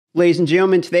Ladies and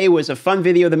gentlemen, today was a fun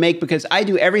video to make because I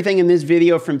do everything in this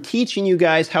video from teaching you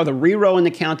guys how to reroll an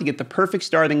account to get the perfect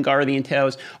start in Guaridan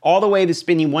Tales, all the way to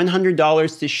spending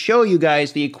 $100 to show you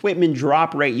guys the equipment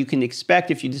drop rate you can expect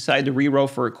if you decide to reroll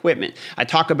for equipment. I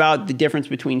talk about the difference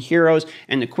between heroes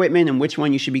and equipment and which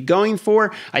one you should be going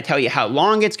for. I tell you how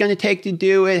long it's going to take to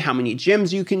do it, how many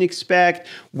gems you can expect,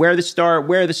 where to start,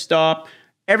 where to stop.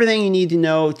 Everything you need to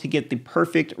know to get the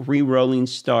perfect re-rolling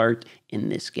start in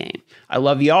this game. I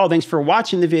love you all. Thanks for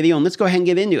watching the video, and let's go ahead and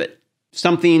get into it.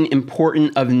 Something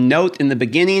important of note in the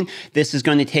beginning, this is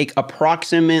going to take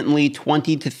approximately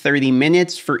 20 to 30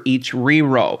 minutes for each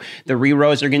reroll. The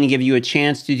rerolls are going to give you a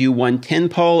chance to do one 10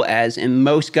 pull, as in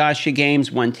most gacha games,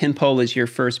 one 10 pull is your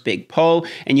first big pull,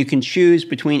 and you can choose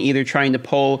between either trying to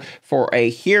pull for a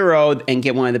hero and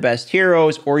get one of the best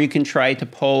heroes, or you can try to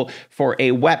pull for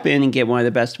a weapon and get one of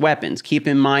the best weapons. Keep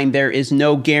in mind, there is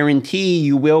no guarantee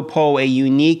you will pull a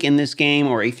unique in this game,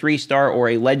 or a 3-star, or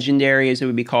a legendary, as it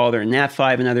would be called, or an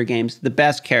F5 in other games, the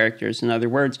best characters. In other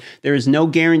words, there is no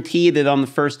guarantee that on the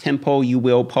first 10 pull you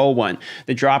will pull one.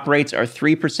 The drop rates are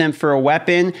 3% for a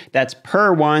weapon. That's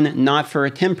per one, not for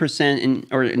a 10%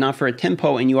 or not for a 10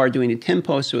 pull, and you are doing a 10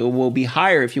 pull, so it will be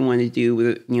higher if you want to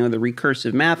do the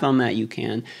recursive math on that. You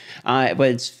can, but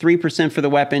it's 3% for the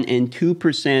weapon and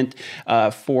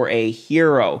 2% for a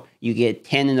hero. You get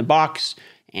 10 in the box,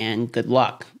 and good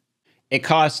luck. It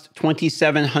costs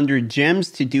 2,700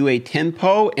 gems to do a 10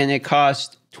 pull, and it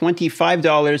costs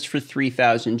 $25 for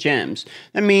 3,000 gems.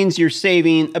 That means you're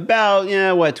saving about,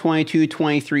 $22,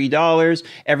 $23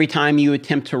 every time you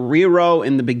attempt to reroll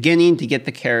in the beginning to get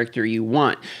the character you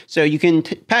want. So you can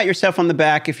pat yourself on the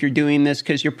back if you're doing this,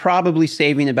 because you're probably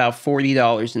saving about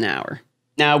 $40 an hour.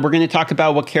 Now, we're going to talk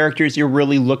about what characters you're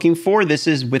really looking for. This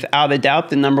is without a doubt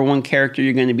the #1 character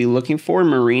you're going to be looking for,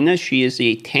 Marina. She is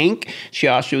a tank. She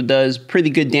also does pretty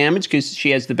good damage because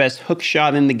she has the best hook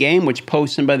shot in the game, which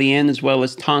pulls somebody in as well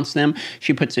as taunts them.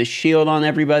 She puts a shield on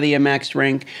everybody at max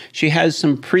rank. She has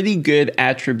some pretty good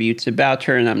attributes about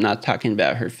her, and I'm not talking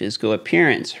about her physical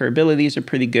appearance. Her abilities are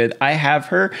pretty good. I have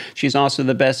her. She's also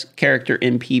the best character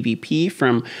in PvP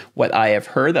from what I have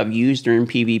heard. I've used her in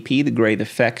PvP, the great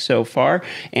effect so far.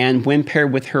 And when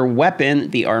paired with her weapon,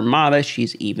 the Armada,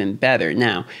 she's even better.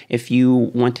 Now, if you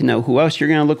want to know who else you're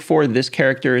going to look for, this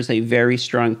character is a very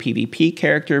strong PvP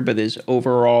character, but is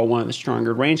overall one of the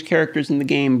stronger range characters in the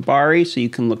game, Bari, so you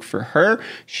can look for her.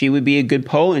 She would be a good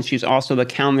pull, and she's also the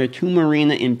counter to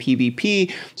Marina in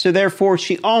PvP, so therefore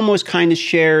she almost kind of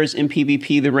shares in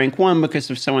PvP the rank 1, because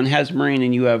if someone has Marina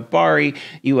and you have Bari,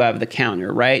 you have the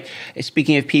counter, right?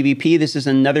 Speaking of PvP, this is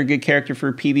another good character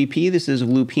for PvP. This is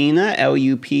Lupina,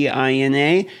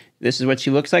 Lupina. This is what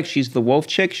she looks like. She's the wolf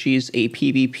chick. She's a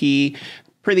PvP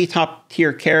pretty top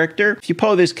tier character. If you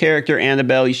pull this character,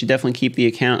 Annabelle, you should definitely keep the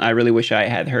account. I really wish I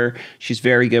had her. She's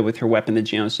very good with her weapon, the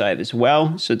genocide, as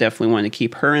well, so definitely want to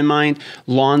keep her in mind.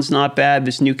 Lawn's not bad.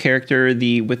 This new character,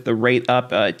 with the rate up,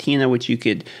 Tina, which you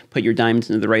could put your diamonds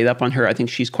into the rate up on her, I think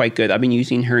she's quite good. I've been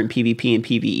using her in PvP and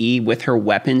PvE. With her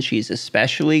weapon, she's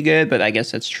especially good, but I guess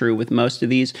that's true with most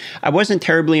of these. I wasn't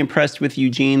terribly impressed with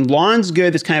Eugene. Lawn's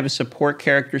good. It's kind of a support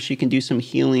character. She can do some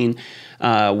healing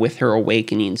with her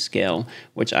awakening skill,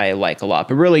 which I like a lot.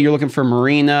 But really, you're looking for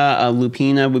Marina.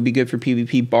 Lupina would be good for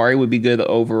PvP. Bari would be good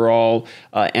overall.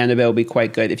 Annabelle would be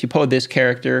quite good. If you pull this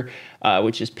character,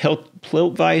 which is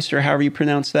Pliltvice, or however you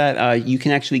pronounce that, you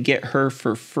can actually get her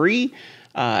for free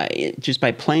just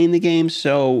by playing the game.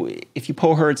 So if you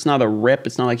pull her, it's not a rip.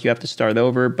 It's not like you have to start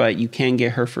over, but you can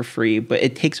get her for free. But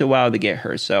it takes a while to get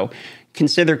her, so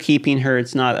consider keeping her.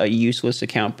 It's not a useless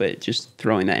account, but just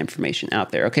throwing that information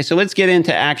out there. Okay, so let's get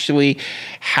into actually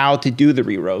how to do the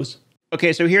rerolls.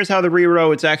 Okay, so here's how the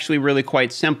reroll. It's actually really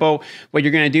quite simple. What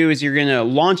you're going to do is you're going to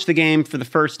launch the game for the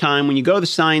first time. When you go to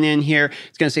sign in here,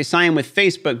 it's going to say sign in with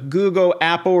Facebook, Google,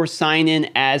 Apple, or sign in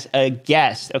as a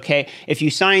guest, okay? If you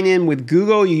sign in with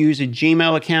Google, you use a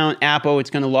Gmail account. Apple, it's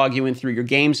going to log you in through your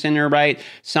game center, right?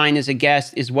 Sign as a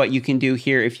guest is what you can do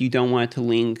here if you don't want it to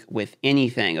link with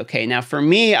anything, okay? Now, for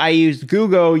me, I used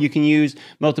Google. You can use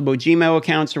multiple Gmail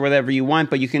accounts or whatever you want,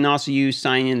 but you can also use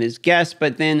sign in as guest.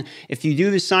 But then if you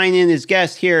do the sign in as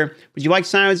guest here, would you like to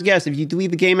sign out as guest? If you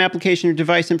delete the game application or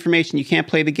device information, you can't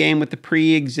play the game with the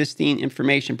pre-existing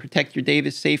information. Protect your data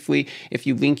safely if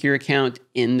you link your account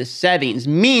in the settings,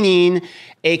 meaning,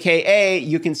 AKA,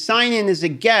 you can sign in as a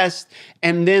guest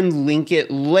and then link it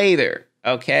later,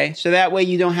 okay? So that way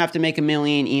you don't have to make a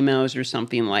million emails or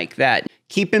something like that.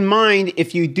 Keep in mind,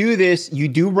 if you do this, you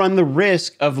do run the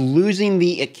risk of losing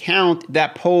the account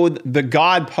that poed, the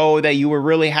God poe that you were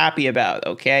really happy about,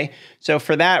 okay? So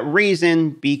for that reason,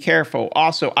 be careful.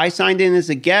 Also, I signed in as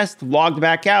a guest, logged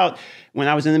back out. When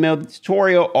I was in the middle of the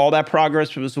tutorial, all that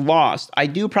progress was lost. I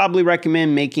do probably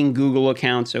recommend making Google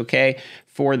accounts, okay,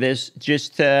 for this,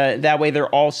 just that way they're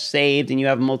all saved and you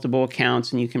have multiple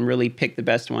accounts and you can really pick the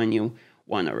best one you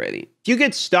want already. If you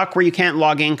get stuck where you can't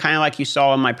log in, kind of like you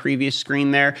saw on my previous screen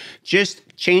there, just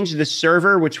change the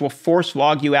server, which will force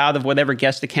log you out of whatever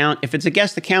guest account. If it's a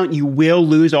guest account, you will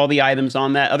lose all the items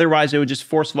on that. Otherwise, it would just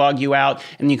force log you out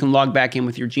and you can log back in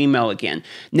with your Gmail again.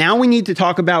 Now we need to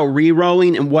talk about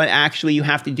re-rolling and what actually you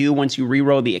have to do once you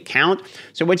re-roll the account.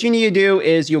 So what you need to do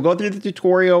is you'll go through the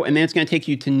tutorial and then it's going to take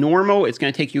you to normal. It's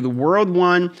going to take you to World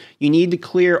 1. You need to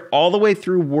clear all the way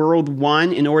through World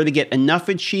 1 in order to get enough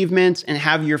achievements and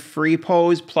have your free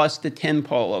pose plus the 10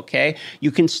 pole, okay?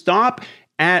 You can stop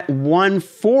at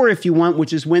 1-4 if you want,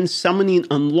 which is when summoning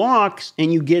unlocks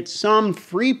and you get some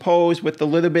free pose with the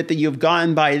little bit that you've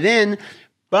gotten by then.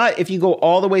 But if you go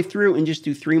all the way through and just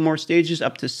do 3 more stages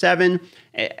up to 7,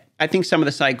 I think some of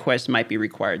the side quests might be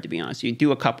required, to be honest. You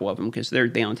do a couple of them because they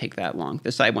don't take that long.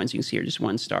 The side ones you can see are just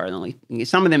 1 star. And only,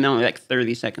 some of them are only like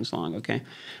 30 seconds long, okay?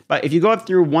 But if you go up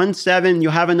through 1-7,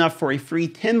 you'll have enough for a free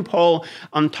 10 pull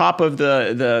on top of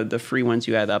the free ones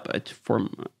you had up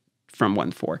from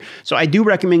 1-4. So I do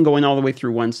recommend going all the way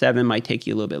through 1-7. Might take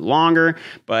you a little bit longer,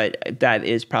 but that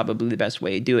is probably the best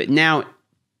way to do it. Now,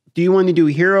 do you want to do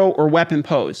hero or weapon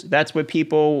pose? That's what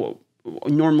people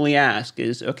normally ask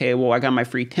is, okay, well, I got my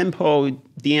free tempo.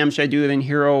 DM, should I do it in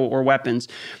hero or weapons?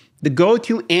 The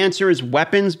go-to answer is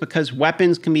weapons because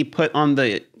weapons can be put on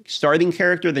the starting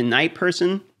character, the knight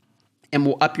person, and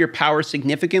will up your power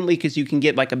significantly because you can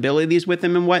get like abilities with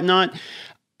them and whatnot.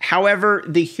 However,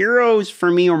 the heroes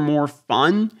for me are more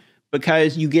fun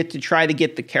because you get to try to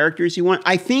get the characters you want.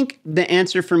 I think the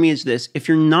answer for me is this. If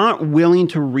you're not willing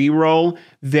to reroll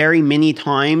very many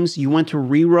times, you want to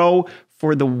reroll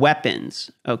for the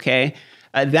weapons, okay?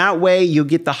 That way you'll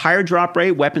get the higher drop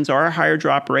rate. Weapons are a higher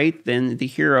drop rate than the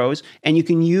heroes, and you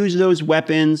can use those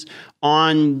weapons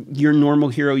on your normal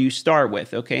hero you start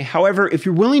with, okay? However, if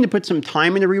you're willing to put some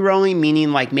time into rerolling,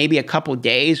 meaning like maybe a couple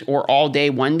days or all day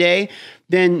one day,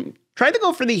 then try to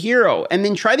go for the hero and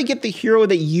then try to get the hero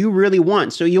that you really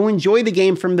want. So you'll enjoy the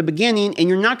game from the beginning and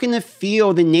you're not going to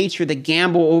feel the nature, the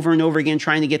gamble over and over again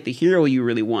trying to get the hero you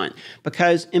really want.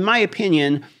 Because in my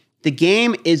opinion, the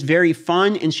game is very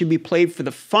fun and should be played for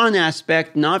the fun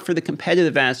aspect, not for the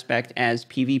competitive aspect, as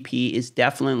PvP is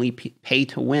definitely pay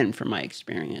to win from my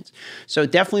experience. So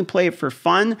definitely play it for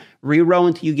fun, reroll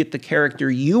until you get the character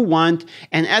you want.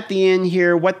 And at the end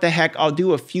here, what the heck, I'll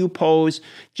do a few pulls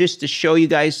just to show you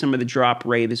guys some of the drop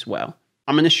rate as well.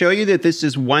 I'm going to show you that this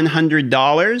is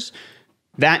 $100.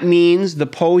 That means the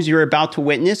pose you're about to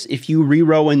witness, if you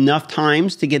reroll enough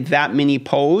times to get that many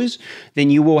pose, then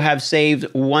you will have saved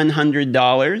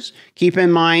 $100. Keep in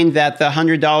mind that the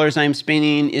 $100 I'm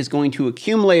spending is going to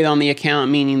accumulate on the account,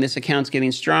 meaning this account's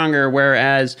getting stronger,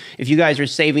 whereas if you guys are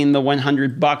saving the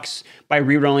 $100 by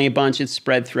rerolling a bunch, it's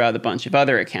spread throughout a bunch of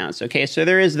other accounts, okay? So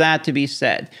there is that to be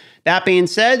said. That being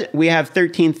said, we have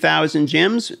 13,000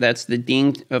 gems. That's the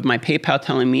ding of my PayPal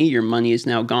telling me your money is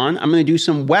now gone. I'm going to do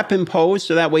some weapon pose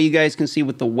so that way you guys can see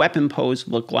what the weapon pose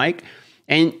look like.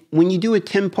 And when you do a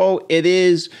tempo, it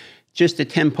is just a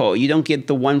tempo. You don't get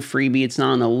the one freebie. It's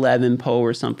not an 11 po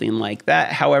or something like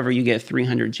that. However, you get a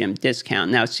 300 gem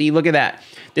discount. Now, see, look at that.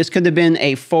 This could have been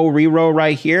a full reroll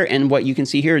right here. And what you can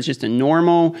see here is just a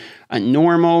normal.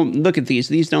 Look at these.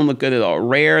 These don't look good at all.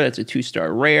 Rare, that's a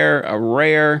 2-star rare, a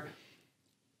rare.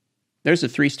 There's a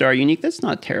 3-star unique. That's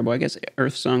not terrible. I guess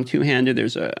Earth Song two-handed.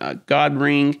 There's a God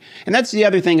Ring. And that's the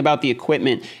other thing about the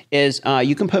equipment is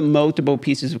you can put multiple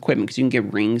pieces of equipment because you can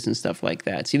get rings and stuff like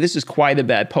that. See, this is quite a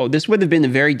bad pull. This would have been a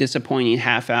very disappointing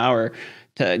half hour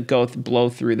to blow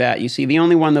through that. You see, the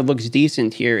only one that looks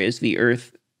decent here is the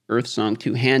Earth Song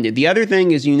two-handed. The other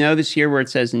thing is, you notice here where it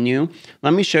says new.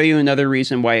 Let me show you another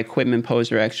reason why equipment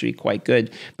pose are actually quite good.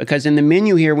 Because in the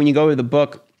menu here, when you go to the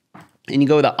book, and you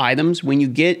go to items, when you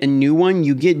get a new one,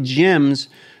 you get gems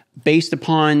based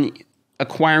upon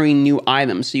acquiring new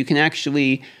items. So you can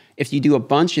actually, if you do a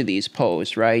bunch of these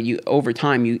pose, right, over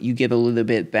time, you get a little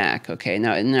bit back, okay?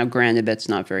 Now granted, that's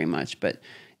not very much, but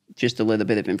just a little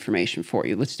bit of information for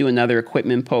you. Let's do another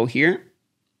equipment po here.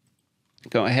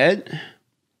 Go ahead.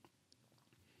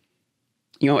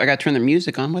 You know, I got to turn the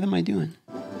music on. What am I doing?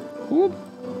 Whoop.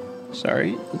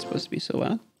 Sorry, it's supposed to be so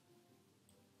loud.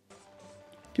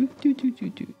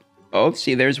 Oh,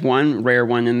 see, there's one rare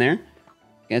one in there.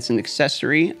 That's an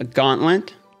accessory, a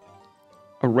gauntlet.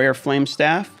 a rare flame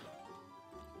staff,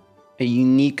 a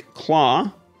unique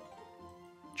claw,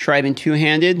 trident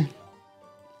two-handed,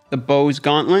 the bow's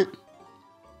gauntlet,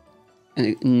 and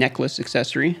a necklace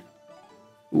accessory.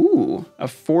 Ooh, a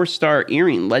 4-star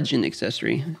earring legend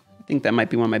accessory. I think that might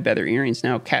be one of my better earrings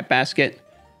now. Cat basket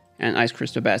and ice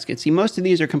crystal basket. See, most of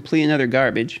these are complete and utter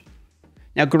garbage.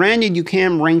 Now, granted, you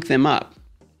can rank them up.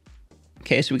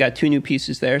 Okay, so we got 2 new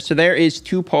pieces there. So there is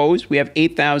 2 pose. We have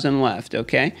 8,000 left,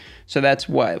 okay? So that's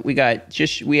what? We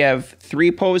have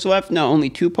 3 pose left? No, only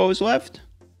 2 pose left?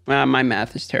 Well, my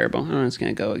math is terrible. Oh, it's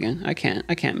gonna go again. I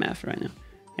can't math right now.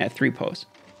 Yeah, 3 pose.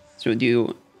 So we'll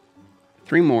do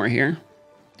 3 more here.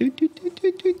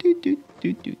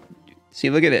 See,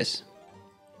 look at this.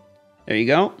 There you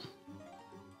go.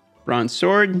 Bronze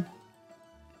sword.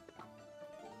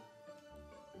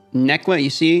 Necklet, you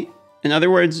see? In other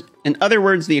words,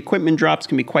 the equipment drops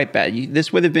can be quite bad.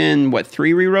 This would have been, what,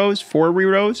 3 rerolls? 4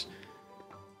 rerolls?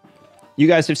 You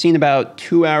guys have seen about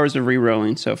 2 hours of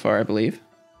rerolling so far, I believe.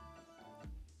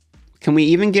 Can we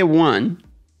even get 1?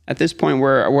 At this point,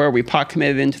 where are we pot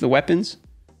committed into the weapons?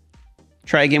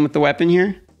 Try again with the weapon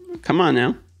here. Come on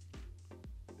now.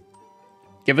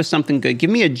 Give us something good. Give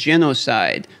me a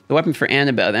genocide. The weapon for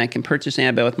Annabelle. Then I can purchase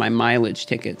Annabelle with my mileage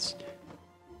tickets.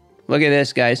 Look at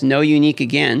this, guys. No unique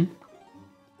again.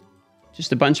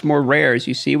 Just a bunch more rares.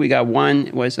 You see, we got 1.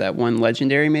 What is that? 1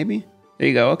 legendary, maybe? There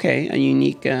you go. Okay, a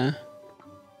unique...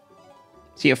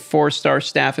 See, a 4-star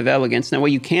Staff of Elegance. Now,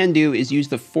 what you can do is use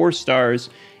the 4 stars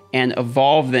and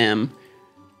evolve them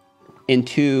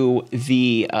into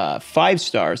the 5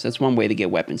 stars. That's one way to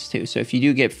get weapons, too. So if you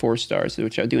do get 4 stars,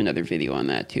 which I'll do another video on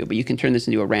that, too, but you can turn this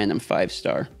into a random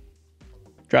 5-star.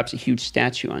 Drops a huge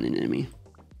statue on an enemy.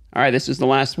 All right, this is the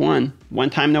last one. One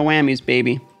time, no whammies,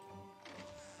 baby.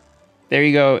 There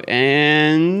you go,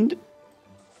 and...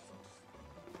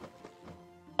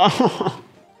 Oh,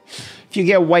 if you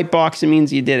get a white box, it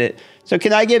means you did it. So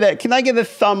can I get a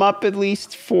thumb up at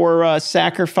least for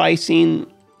sacrificing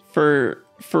for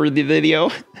the video?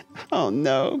 Oh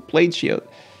no, blade shield.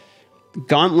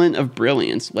 Gauntlet of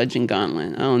Brilliance, Legend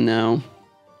Gauntlet. Oh no,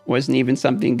 wasn't even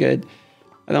something good.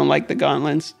 I don't like the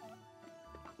gauntlets.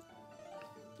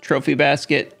 Trophy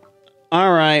basket.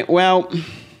 All right, well,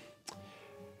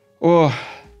 oh,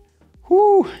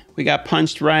 whoo, we got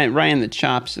punched right in the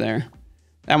chops there.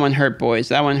 That one hurt, boys.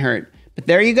 That one hurt. But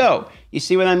there you go. You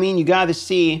see what I mean? You got to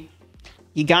see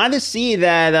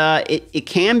that it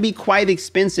can be quite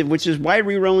expensive, which is why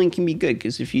rerolling can be good.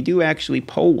 Because if you do actually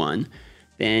pull one,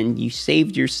 then you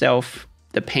saved yourself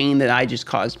the pain that I just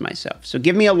caused myself. So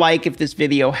give me a like if this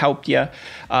video helped you.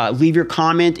 Leave your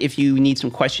comment if you need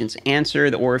some questions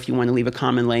answered, or if you want to leave a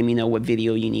comment, let me know what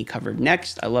video you need covered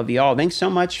next. I love you all. Thanks so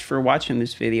much for watching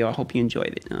this video. I hope you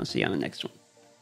enjoyed it, and I'll see you on the next one.